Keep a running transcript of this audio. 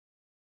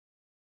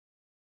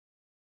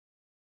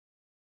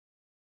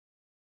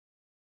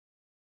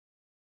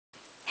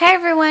Hi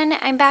everyone,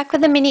 I'm back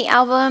with a mini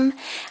album.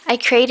 I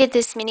created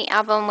this mini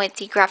album with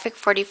the Graphic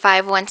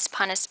 45 Once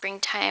Upon a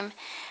Springtime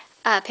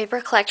paper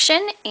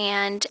collection,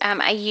 and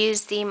I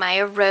used the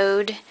Maya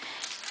Road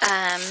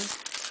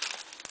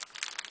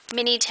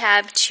mini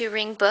tab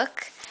 2-ring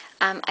book.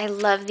 I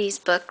love these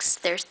books.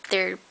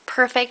 They're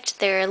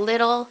perfect. They're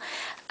little,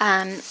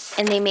 and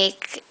they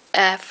make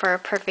for a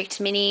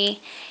perfect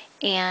mini,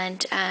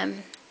 and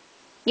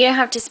you don't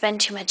have to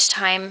spend too much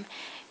time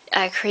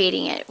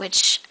creating it,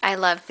 which I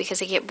love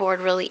because I get bored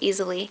really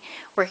easily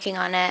working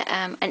on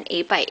an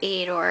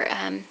 8x8 or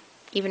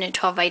even a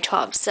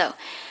 12x12. So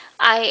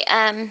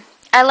I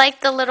like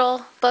the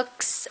little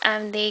books.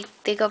 They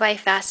go by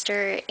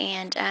faster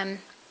and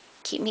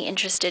keep me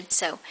interested.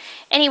 So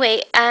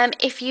anyway,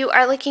 if you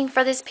are looking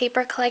for this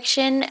paper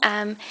collection,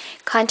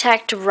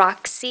 contact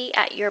Roxy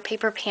at Your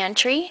Paper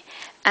Pantry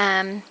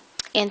and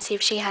see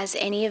if she has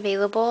any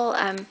available.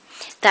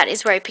 That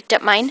is where I picked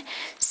up mine.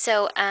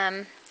 So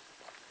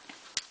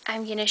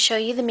I'm going to show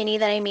you the mini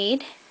that I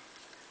made.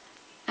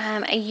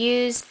 I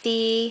used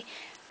the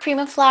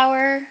Prima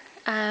flower,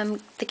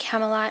 the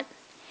Camelot,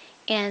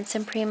 and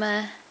some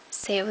Prima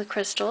Save the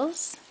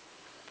Crystals.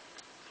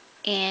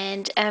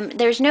 And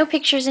there's no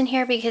pictures in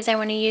here because I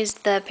want to use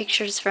the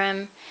pictures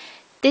from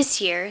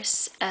this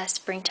year's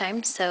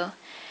springtime. So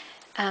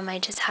I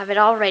just have it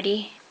all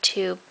ready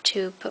to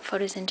put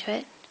photos into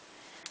it.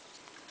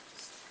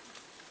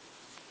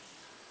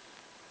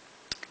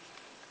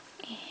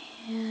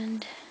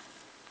 And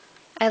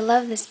I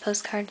love this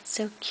postcard, it's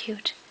so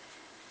cute.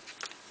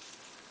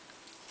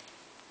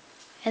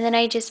 And then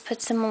I just put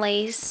some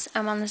lace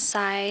on the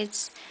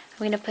sides. I'm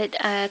going to put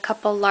a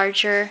couple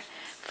larger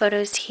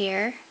photos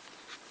here.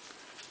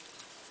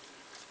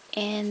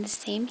 And the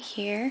same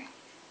here.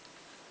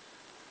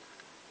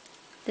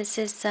 This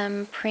is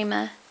some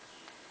Prima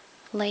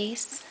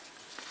lace.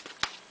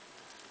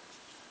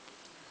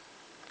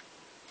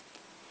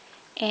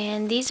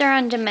 And these are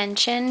on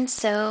dimension,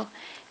 so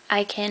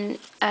I can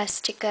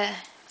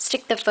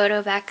stick the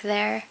photo back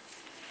there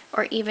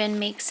or even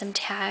make some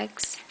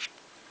tags.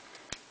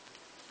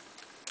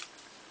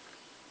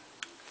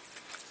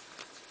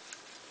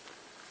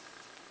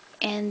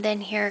 And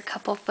then here are a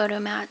couple photo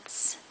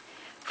mats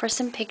for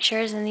some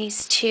pictures, and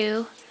these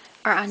two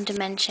are on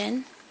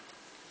dimension.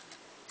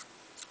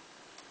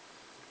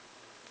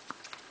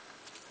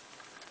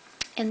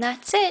 And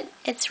that's it.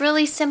 It's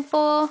really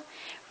simple,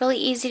 really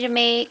easy to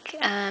make,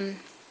 and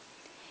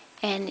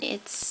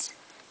it's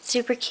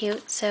super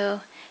cute.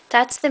 So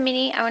that's the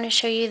mini. I want to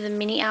show you the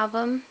mini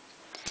album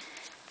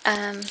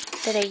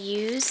that I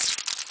used.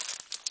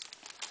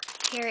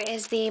 Here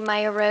is the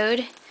Maya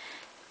Road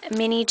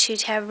mini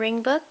 2-tab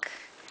ring book.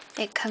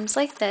 It comes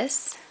like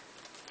this,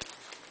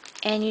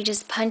 and you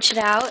just punch it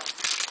out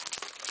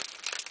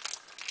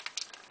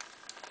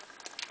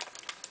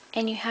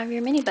and you have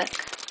your mini book.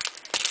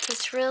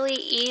 It's really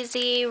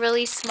easy,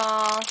 really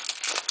small.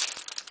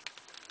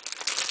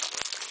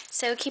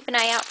 So keep an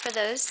eye out for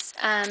those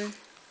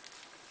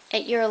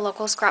at your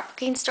local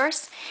scrapbooking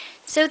stores.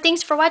 So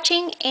thanks for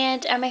watching,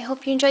 and I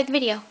hope you enjoyed the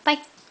video. Bye!